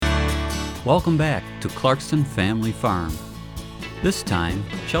Welcome back to Clarkston Family Farm. This time,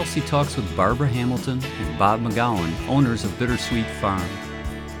 Chelsea talks with Barbara Hamilton and Bob McGowan, owners of Bittersweet Farm.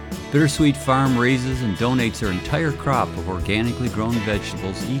 Bittersweet Farm raises and donates their entire crop of organically grown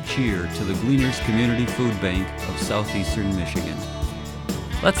vegetables each year to the Gleaners Community Food Bank of southeastern Michigan.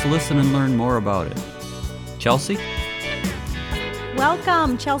 Let's listen and learn more about it. Chelsea?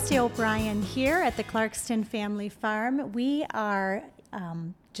 Welcome, Chelsea O'Brien here at the Clarkston Family Farm. We are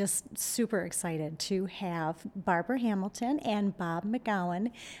just super excited to have Barbara Hamilton and Bob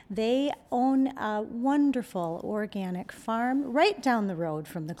McGowan. They own a wonderful organic farm right down the road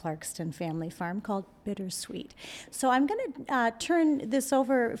from the Clarkston Family Farm called Bittersweet. So I'm going to turn this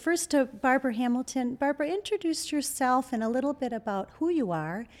over first to Barbara Hamilton. Barbara, introduce yourself and a little bit about who you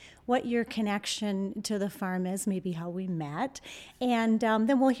are, what your connection to the farm is, maybe how we met, and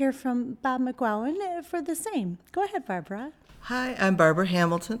then we'll hear from Bob McGowan for the same. Go ahead, Barbara. Hi, I'm Barbara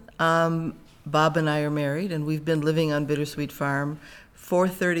Hamilton. Bob and I are married, and we've been living on Bittersweet Farm for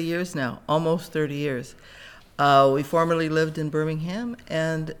 30 years now, almost 30 years. We formerly lived in Birmingham,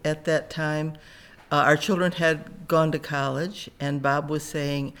 and at that time, our children had gone to college, and Bob was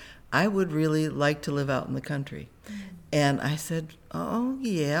saying, I would really like to live out in the country. And I said, oh,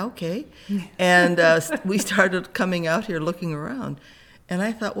 yeah, okay. And we started coming out here looking around. And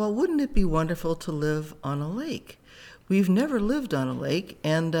I thought, well, wouldn't it be wonderful to live on a lake? We've never lived on a lake,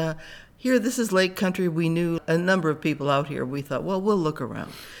 and here, this is lake country. We knew a number of people out here. We thought, well, we'll look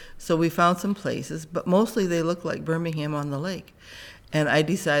around. So we found some places, but mostly they looked like Birmingham on the lake. And I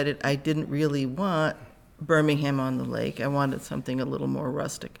decided I didn't really want Birmingham on the lake. I wanted something a little more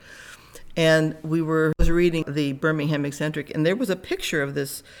rustic. And I was reading the Birmingham Eccentric, and there was a picture of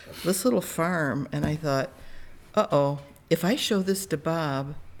this little farm, and I thought, uh-oh, if I show this to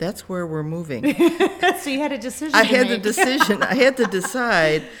Bob, that's where we're moving. So you had a decision I to had make. a decision. I had to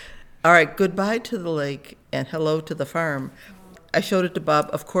decide, all right, goodbye to the lake and hello to the farm. I showed it to Bob.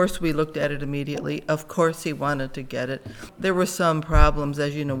 Of course, we looked at it immediately. Of course, he wanted to get it. There were some problems,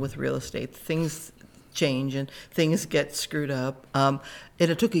 as you know, with real estate. Things change and things get screwed up. And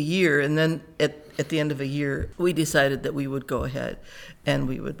it took a year, and then at the end of a year, we decided that we would go ahead and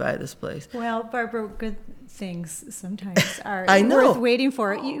we would buy this place. Well, Barbara, good things sometimes are I know. worth waiting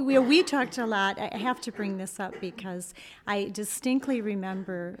for. We talked a lot. I have to bring this up because I distinctly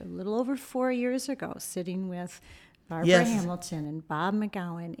remember a little over 4 years ago sitting with Barbara Yes. Hamilton and Bob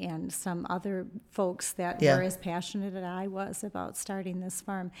McGowan and some other folks that Yeah. were as passionate as I was about starting this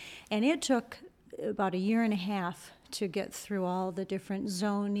farm. And it took about a year and a half to get through all the different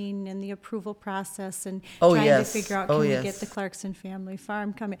zoning and the approval process and trying yes. to figure out, Oh, can we yes. get the Clarkston Family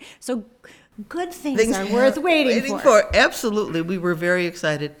Farm coming? So good things are worth waiting for. Absolutely. We were very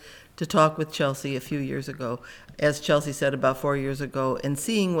excited to talk with Chelsea a few years ago, as Chelsea said, about 4 years ago, and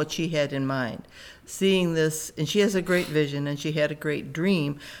seeing what she had in mind. Seeing this, and she has a great vision, and she had a great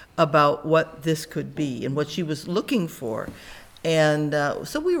dream about what this could be and what she was looking for. And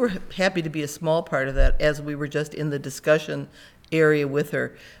so we were happy to be a small part of that, as we were just in the discussion area with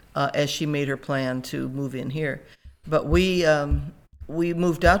her as she made her plan to move in here. But we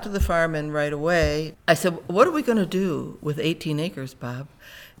moved out to the farm, and right away, I said, what are we going to do with 18 acres, Bob?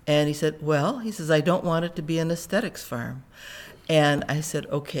 And he said, I don't want it to be an aesthetics farm. And I said,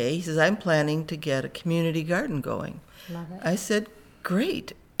 okay. He says, I'm planning to get a community garden going. Love it. I said,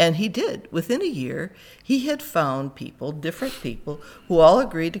 great. And he did. Within a year, he had found people, different people, who all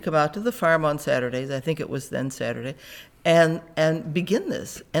agreed to come out to the farm on Saturdays, I think it was then Saturday, and begin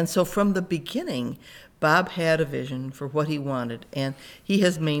this. And so from the beginning, Bob had a vision for what he wanted, and he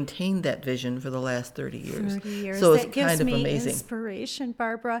has maintained that vision for the last 30 years. 30 years. So that it's gives kind of me amazing. Inspiration,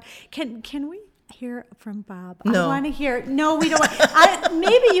 Barbara. Can we hear from Bob? No. I want to hear. No, we don't.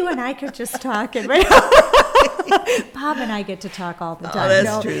 Maybe you and I could just talk. Bob and I get to talk all the time.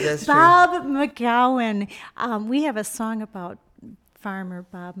 That's true. That's true. Bob McGowan. We have a song about farmer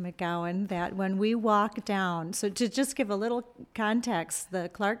Bob McGowan that when we walk down, so to just give a little context, the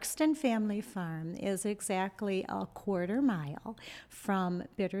Clarkston Family Farm is exactly a quarter mile from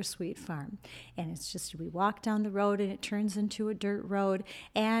Bittersweet Farm. And it's just, we walk down the road and it turns into a dirt road.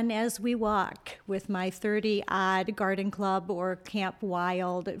 And as we walk with my 30-odd garden club or Camp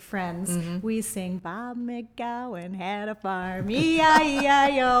Wild friends, we sing, Bob McGowan had a farm,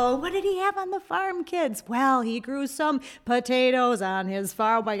 E-I-E-I-O. What did he have on the farm, kids? Well, he grew some potatoes on his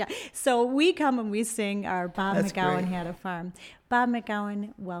farm. Oh my God. So we come and we sing our Bob That's McGowan great. had a farm. Bob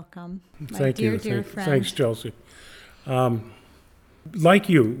McGowan, welcome. My Thank dear, you. dear friend. Thanks, Chelsea. Like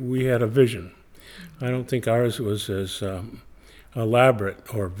you, we had a vision. I don't think ours was as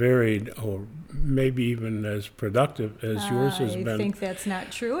elaborate or varied or maybe even as productive as yours has I been. think that's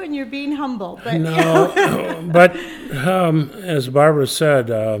not true, and you're being humble. But No, but as Barbara said,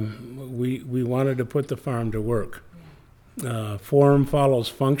 we wanted to put the farm to work. Form follows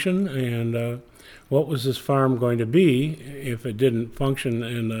function, and what was this farm going to be if it didn't function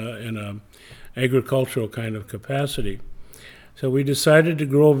in a agricultural kind of capacity? So we decided to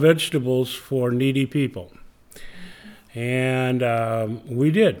grow vegetables for needy people, and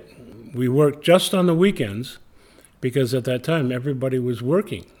we did. We worked just on the weekends because at that time everybody was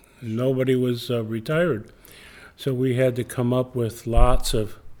working. Nobody was retired. So we had to come up with lots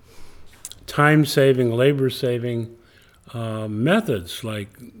of time-saving, labor-saving methods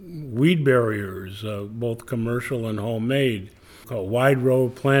like weed barriers, both commercial and homemade, called wide row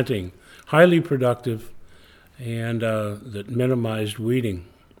planting, highly productive, and that minimized weeding.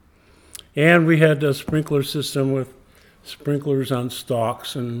 And we had a sprinkler system with sprinklers on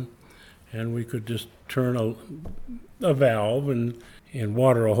stalks, and we could just turn a valve and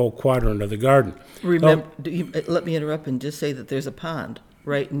water a whole quadrant of the garden. Remember, let me interrupt and just say that there's a pond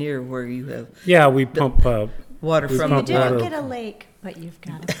right near where you have Yeah, we pump water We from you pump the didn't water. get a lake, but you've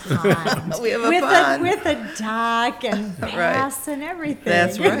got a pond. We have a with pond. with a dock and bass and everything.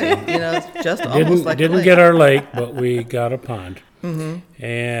 That's right. It's just almost like a didn't lake. get our lake, but we got a pond.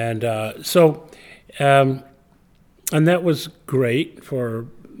 And and that was great for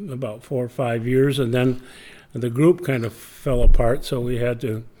about 4 or 5 years, and then the group kind of fell apart, so we had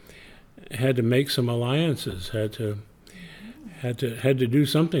to make some alliances, had to do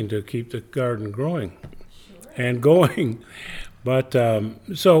something to keep the garden growing and going. But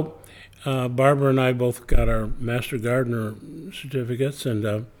Barbara and I both got our Master Gardener certificates, and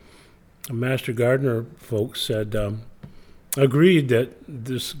the Master Gardener folks said, agreed that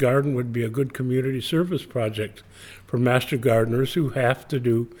this garden would be a good community service project for Master Gardeners who have to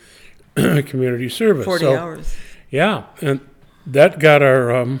do community service. 40 hours. Yeah, and that got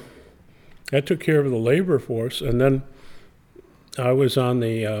our, that took care of the labor force, and then I was on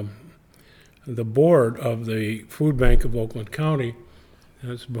the board of the Food Bank of Oakland County.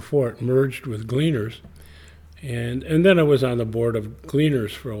 That's before it merged with Gleaners. And then I was on the board of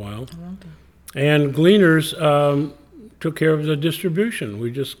Gleaners for a while. And Gleaners took care of the distribution.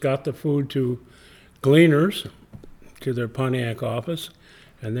 We just got the food to Gleaners, to their Pontiac office,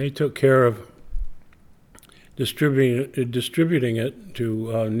 and they took care of distributing it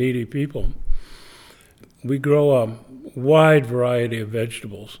to needy people. We grow a wide variety of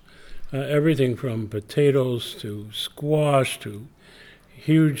vegetables, everything from potatoes to squash to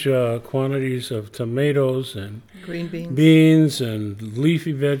huge quantities of tomatoes and Green beans. beans and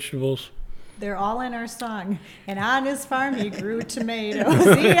leafy vegetables. They're all in our song. And on his farm, he grew tomatoes.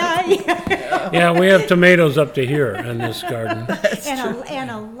 E-I-E. Yeah, we have tomatoes up to here in this garden.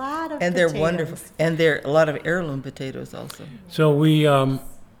 and a lot of And they're potatoes. wonderful. And there are a lot of heirloom potatoes also. So we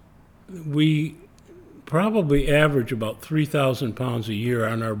probably average about 3,000 pounds a year.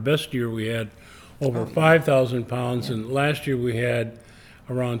 On our best year, we had over 5,000 pounds, and last year we had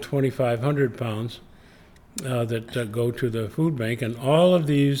around 2,500 pounds that go to the food bank, and all of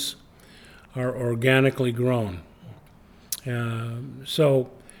these are organically grown. So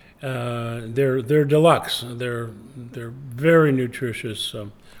they're deluxe. They're very nutritious,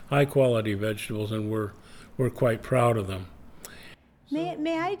 high quality vegetables, and we're quite proud of them.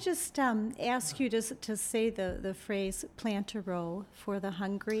 May I just ask you to say the phrase "plant a row for the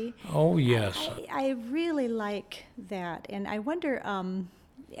hungry"? Oh yes. I really like that, and I wonder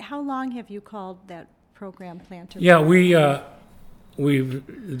how long have you called that program "Plant a Row"? Yeah,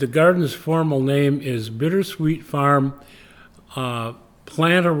 the garden's formal name is Bittersweet Farm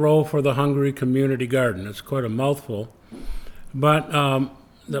Plant a Row for the Hungry Community Garden. It's quite a mouthful, but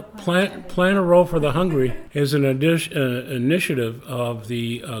the Plant a Row for the Hungry is an initiative of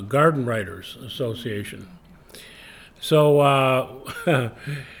the Garden Writers Association. So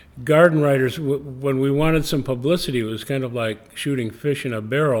garden writers, when we wanted some publicity, it was kind of like shooting fish in a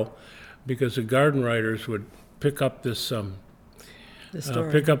barrel, because the garden writers would pick up this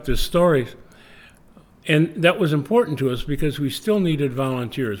story. And that was important to us because we still needed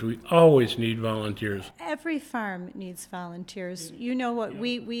volunteers. We always need volunteers. Every farm needs volunteers. You know what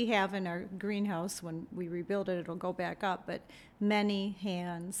we have in our greenhouse, when we rebuild it, it'll go back up, but many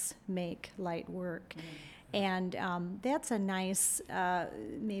hands make light work. And that's a nice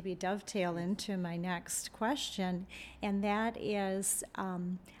maybe dovetail into my next question, and that is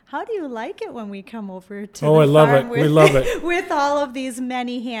how do you like it when we come over to Oh, the I love farm it. with, We love it. with all of these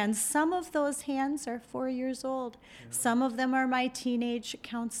many hands? Some of those hands are 4 years old. Some of them are my teenage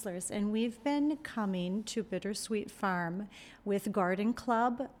counselors. And we've been coming to Bittersweet Farm with Garden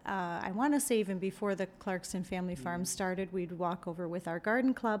Club. I want to say even before the Clarkston Family Farm started, we'd walk over with our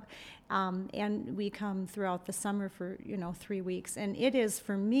Garden Club. And we come throughout the summer for, 3 weeks. And it is,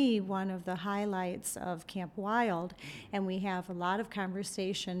 for me, one of the highlights of Camp Wild. And we have a lot of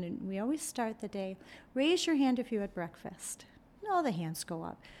conversation. And we always start the day, raise your hand if you had breakfast. And all the hands go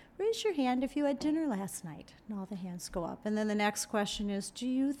up. Raise your hand if you had dinner last night. And all the hands go up. And then the next question is, do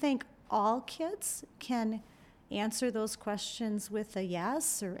you think all kids can answer those questions with a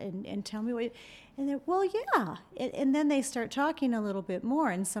yes, and tell me what, and they're, well, yeah. And then they start talking a little bit more,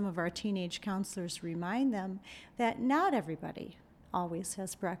 and some of our teenage counselors remind them that not everybody always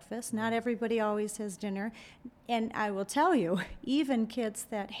has breakfast, not everybody always has dinner. And I will tell you, even kids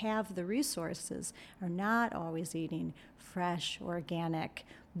that have the resources are not always eating fresh, organic,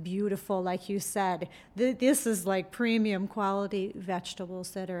 beautiful, like you said. This is like premium quality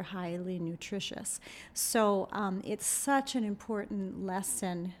vegetables that are highly nutritious. So it's such an important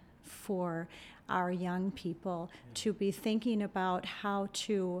lesson for our young people to be thinking about how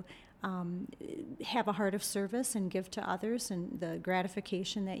to have a heart of service and give to others, and the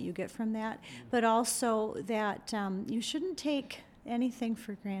gratification that you get from that, but also that you shouldn't take anything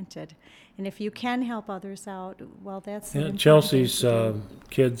for granted. And if you can help others out, well, that's an important Chelsea's thing to do.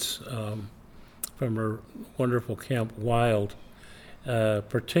 kids from her wonderful Camp Wild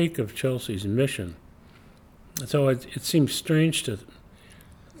partake of Chelsea's mission. So it seems strange to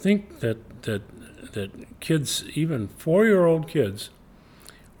think that kids, even 4-year-old kids,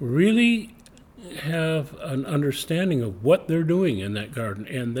 really have an understanding of what they're doing in that garden,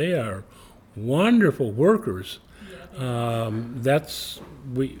 and they are wonderful workers.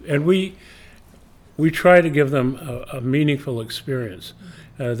 We try to give them a meaningful experience.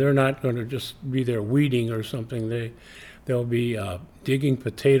 They're not going to just be there weeding or something. They'll be digging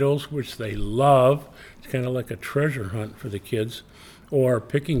potatoes, which they love. It's kind of like a treasure hunt for the kids, or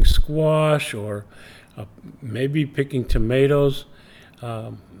picking squash, or maybe picking tomatoes.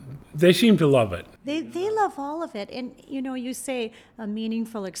 They seem to love it. They love all of it. And, you say a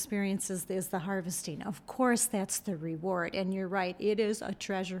meaningful experience is the harvesting. Of course, that's the reward. And you're right, it is a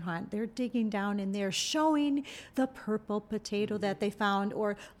treasure hunt. They're digging down and they're showing the purple potato that they found.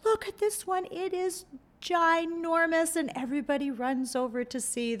 Or, look at this one, it is ginormous, and everybody runs over to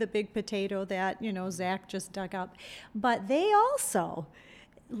see the big potato that, Zach just dug up. But they also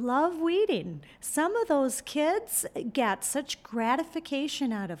love weeding. Some of those kids get such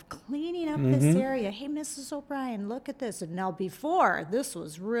gratification out of cleaning up this area. Hey, Mrs. O'Brien, look at this. And now before, this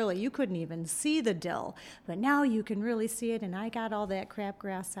was really, you couldn't even see the dill, but now you can really see it, and I got all that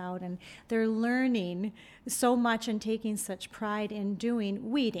crabgrass out, and they're learning so much and taking such pride in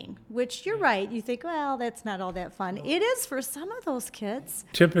doing weeding, which you're right, you think, well, that's not all that fun. It is for some of those kids.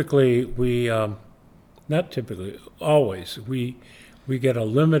 Typically, always, we get a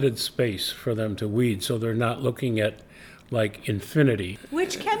limited space for them to weed, so they're not looking at like infinity.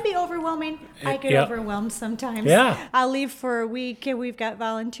 Which can be overwhelming. I get Yeah. overwhelmed sometimes. Yeah. I'll leave for a week, and we've got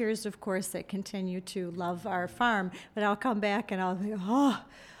volunteers, of course, that continue to love our farm, but I'll come back and I'll think, oh,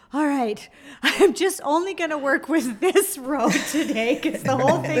 all right, I'm just only going to work with this row today because the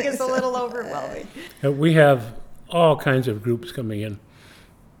whole thing is a little overwhelming. We have all kinds of groups coming in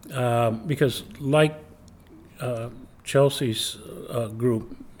because like Chelsea's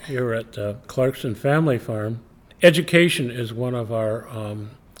group here at Clarkston Family Farm, education is one of our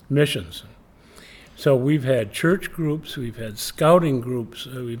missions. So we've had church groups, we've had scouting groups,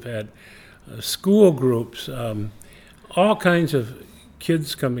 we've had school groups, all kinds of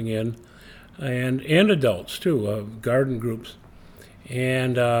kids coming in, and adults too, garden groups.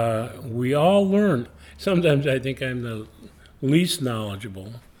 And we all learn. Sometimes I think I'm the least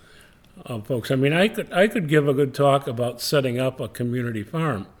knowledgeable of folks. I mean, I could give a good talk about setting up a community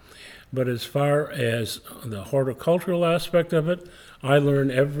farm, but as far as the horticultural aspect of it, I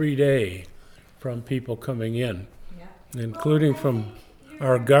learn every day from people coming in, including from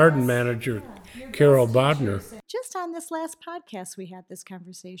our garden manager, Carol Bodner. Just on this last podcast, we had this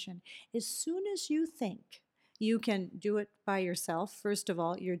conversation. As soon as you think You can do it by yourself. First of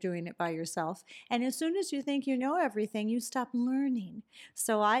all, you're doing it by yourself. And as soon as you think you know everything, you stop learning.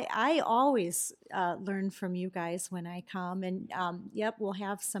 So I always learn from you guys when I come. And yep, we'll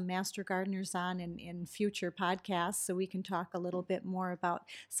have some master gardeners on in future podcasts so we can talk a little bit more about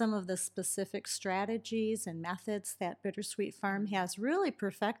some of the specific strategies and methods that Bittersweet Farm has really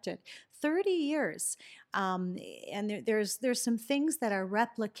perfected. 30 years. And there's some things that are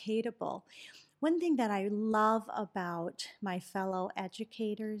replicatable. One thing that I love about my fellow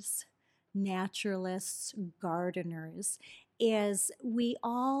educators, naturalists, gardeners, is we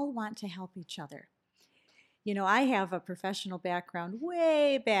all want to help each other. You know, I have a professional background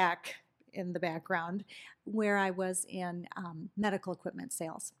way back in the background where I was in medical equipment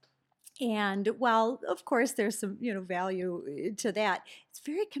sales. And while, of course, there's some, value to that, it's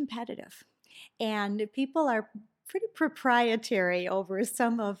very competitive. And people are pretty proprietary over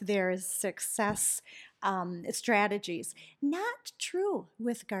some of their success strategies. Not true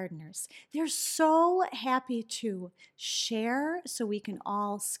with gardeners. They're so happy to share so we can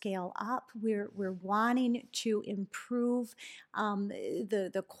all scale up. We're wanting to improve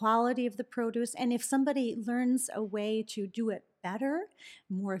the quality of the produce. And if somebody learns a way to do it better,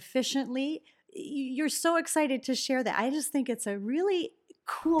 more efficiently, you're so excited to share that. I just think it's a really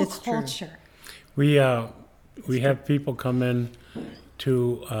cool culture. We have people come in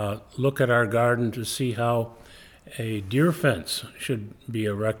to look at our garden to see how a deer fence should be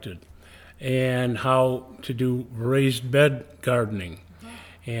erected and how to do raised bed gardening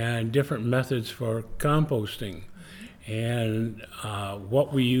and different methods for composting and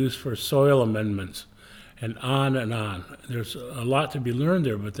what we use for soil amendments and on and on. There's a lot to be learned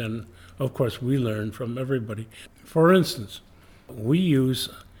there, but then, of course, we learn from everybody. For instance, we use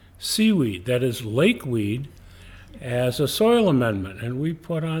seaweed, that is lakeweed, as a soil amendment, and we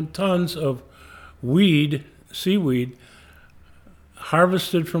put on tons of seaweed,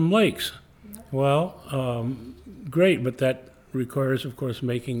 harvested from lakes. Well, great, but that requires, of course,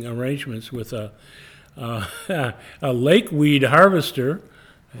 making arrangements with a lakeweed harvester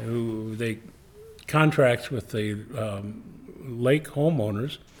who they contracts with the lake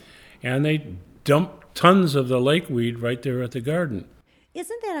homeowners, and they dump tons of the lakeweed right there at the garden.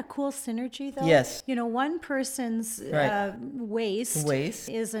 Isn't that a cool synergy, though? Yes. One person's Right. waste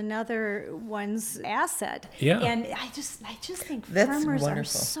is another one's asset. Yeah. And I just think That's farmers wonderful. are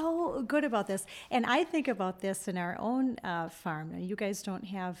so good about this. And I think about this in our own farm. Now, you guys don't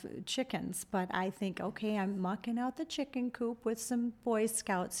have chickens, but I think, okay, I'm mucking out the chicken coop with some Boy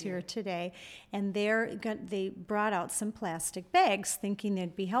Scouts here today, and they brought out some plastic bags thinking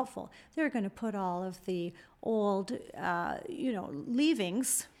they'd be helpful. They're going to put all of the old,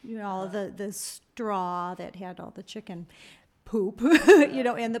 leavings, all the straw that had all the chicken poop,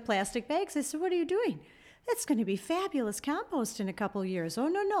 in the plastic bags. I said, what are you doing? That's going to be fabulous compost in a couple years. Oh,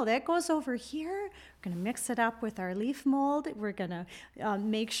 no, that goes over here. We're going to mix it up with our leaf mold. We're going to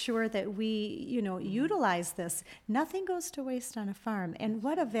make sure that we, utilize this. Nothing goes to waste on a farm. And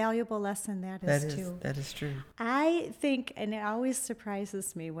what a valuable lesson that is, too. That is true. I think, and it always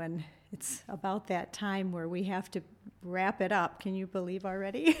surprises me when it's about that time where we have to wrap it up. Can you believe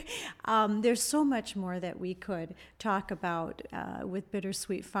already? There's so much more that we could talk about with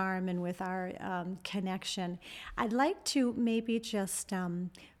Bittersweet Farm and with our connection. I'd like to maybe just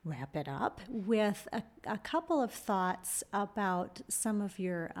wrap it up with a couple of thoughts about some of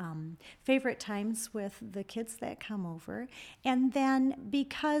your favorite times with the kids that come over. And then,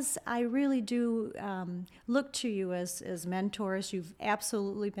 because I really do look to you as mentors, you've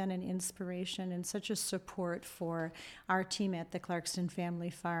absolutely been an inspiration and such a support for our team at the Clarkston Family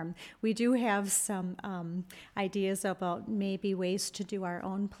Farm. We do have some ideas about maybe ways to do our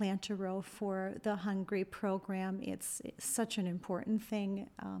own plant-a-row for the Hungry program. It's such an important thing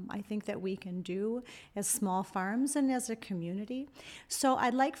I think that we can do as small farms and as a community. So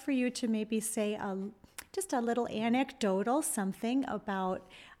I'd like for you to maybe say just a little anecdotal something about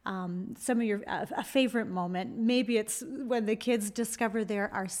some of your a favorite moment. Maybe it's when the kids discover there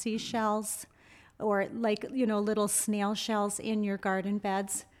are seashells or little snail shells in your garden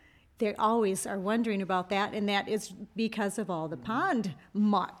beds. They always are wondering about that, and that is because of all the pond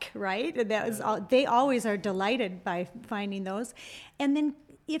muck, right? And that was they always are delighted by finding those. And then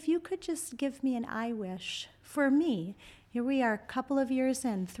if you could just give me an I wish for me. Here we are, a couple of years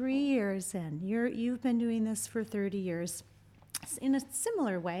in, 3 years in. You've been doing this for 30 years. In a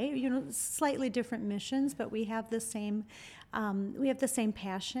similar way, slightly different missions, but we have the same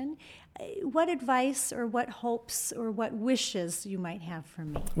passion. What advice or what hopes or what wishes you might have for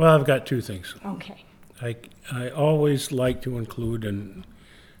me? Well, I've got two things. Okay. I always like to include in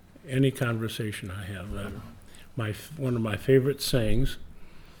any conversation I have one of my favorite sayings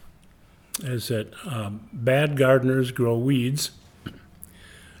is that bad gardeners grow weeds,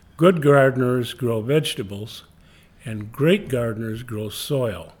 good gardeners grow vegetables, and great gardeners grow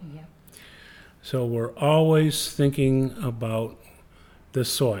soil. Yeah. So we're always thinking about the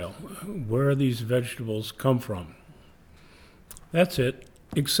soil, where these vegetables come from. That's it,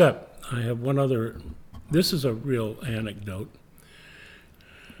 except I have one other, this is a real anecdote.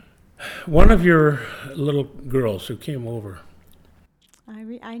 One of your little girls who came over,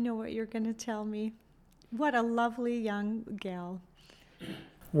 I know what you're going to tell me. What a lovely young gal.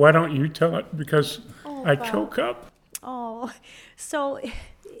 why don't you tell it? Because Oh, I Bob. choke up. Oh, so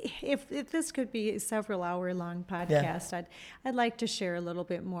if this could be a several hour long podcast, I'd like to share a little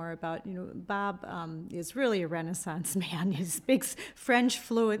bit more about, Bob is really a Renaissance man. He speaks French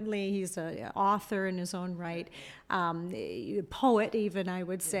fluently. He's an author in his own right, a poet even, I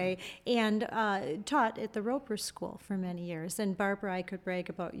would say, and taught at the Roper School for many years. And Barbara, I could brag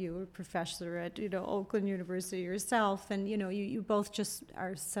about you, a professor at Oakland University yourself, and you both just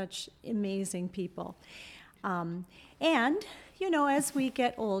are such amazing people. And, as we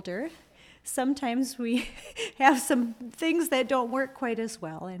get older, sometimes we have some things that don't work quite as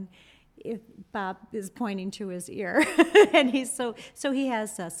well. And if Bob is pointing to his ear, and he's so he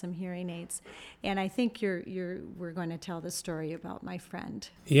has some hearing aids. And I think we're going to tell the story about my friend.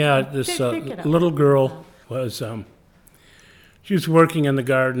 Yeah, this Pick it up. little girl was, she was working in the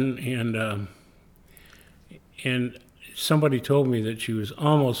garden, and somebody told me that she was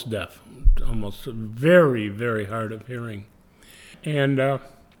almost deaf, almost very, very hard of hearing. And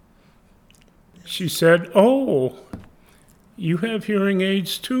she said, "Oh, you have hearing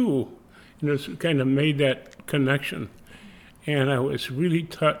aids too." And it kind of made that connection. And I was really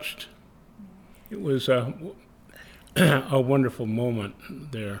touched. It was a wonderful moment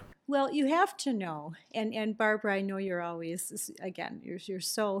there. Well, you have to know, and Barbara, I know you're always, again, you're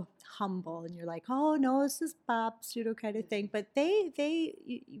so humble, and you're like, oh no, this is Bob's kind of thing. But they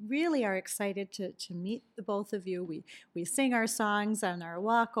really are excited to meet the both of you. We sing our songs on our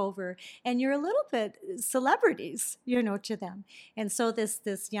walk over, and you're a little bit celebrities, to them. And so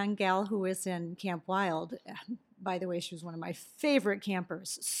this young gal who was in Camp Wild. By the way, she was one of my favorite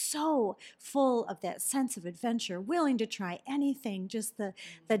campers, so full of that sense of adventure, willing to try anything, just the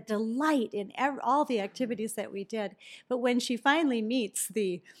delight in all the activities that we did. But when she finally meets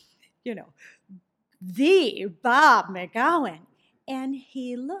the Bob McGowan, and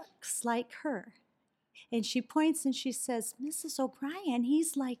he looks like her, and she points and she says, "Mrs. O'Brien,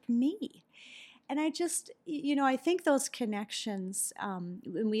 he's like me." And I just, I think those connections,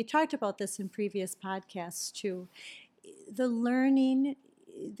 and we talked about this in previous podcasts too, the learning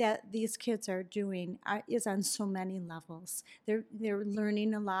that these kids are doing is on so many levels. They're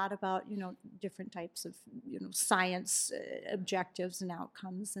learning a lot about, different types of, science objectives and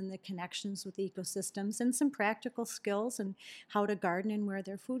outcomes, and the connections with ecosystems, and some practical skills and how to garden and where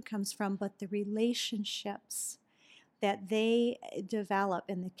their food comes from, but the relationships that they develop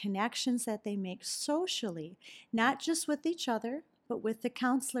and the connections that they make socially, not just with each other, but with the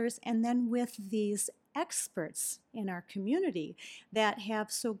counselors and then with these experts in our community that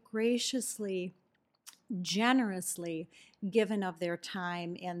have so graciously, generously given of their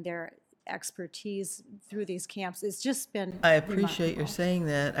time and their expertise through these camps. It's just been I appreciate remarkable. your saying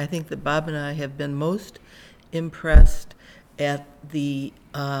that. I think that Bob and I have been most impressed at the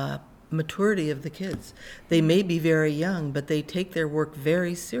maturity of the kids. They may be very young, but they take their work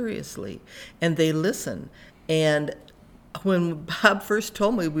very seriously, and they listen. And when Bob first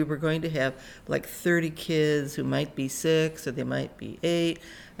told me we were going to have like 30 kids who might be 6 or they might be 8,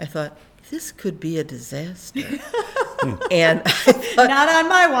 I thought, this could be a disaster. And I thought, Not on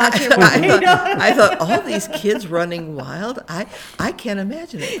my watch. I thought all these kids running wild, I can't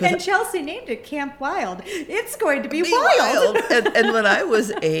imagine it. 'Cause And Chelsea named it Camp Wild. It's going to be be wild. And when I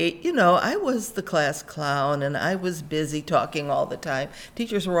was 8, I was the class clown, and I was busy talking all the time.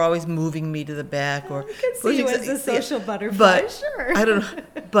 Teachers were always moving me to the back, or I could see you as a social butterfly, but sure. I don't know,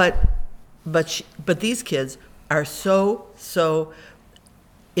 but these kids are so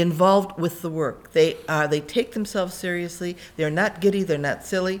involved with the work. They take themselves seriously. They're not giddy. They're not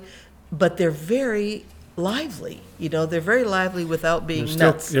silly, but they're very lively. They're very lively without being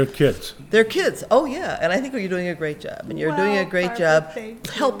nuts. They're kids. They're kids. Oh, yeah. And I think you're doing a great job. And you're doing a Well, great Barbara, job thank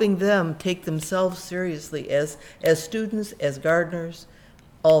you. helping them take themselves seriously as students, as gardeners,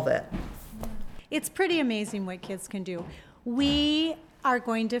 all that. It's pretty amazing what kids can do. We are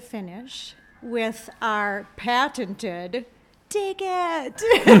going to finish with our patented dig it.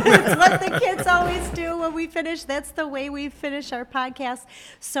 It's what the kids always do when we finish. That's the way we finish our podcast.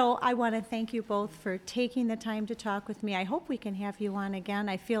 So I want to thank you both for taking the time to talk with me. I hope we can have you on again.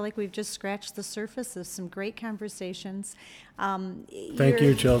 I feel like we've just scratched the surface of some great conversations. Thank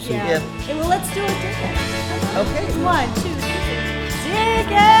you, Chelsea. Yeah. Yeah. Well, let's do a dig it. Okay. 1, 2, 3. Dig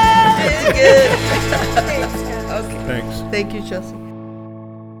it. Dig it. Thanks, guys. Okay. Thanks. Thank you, Chelsea.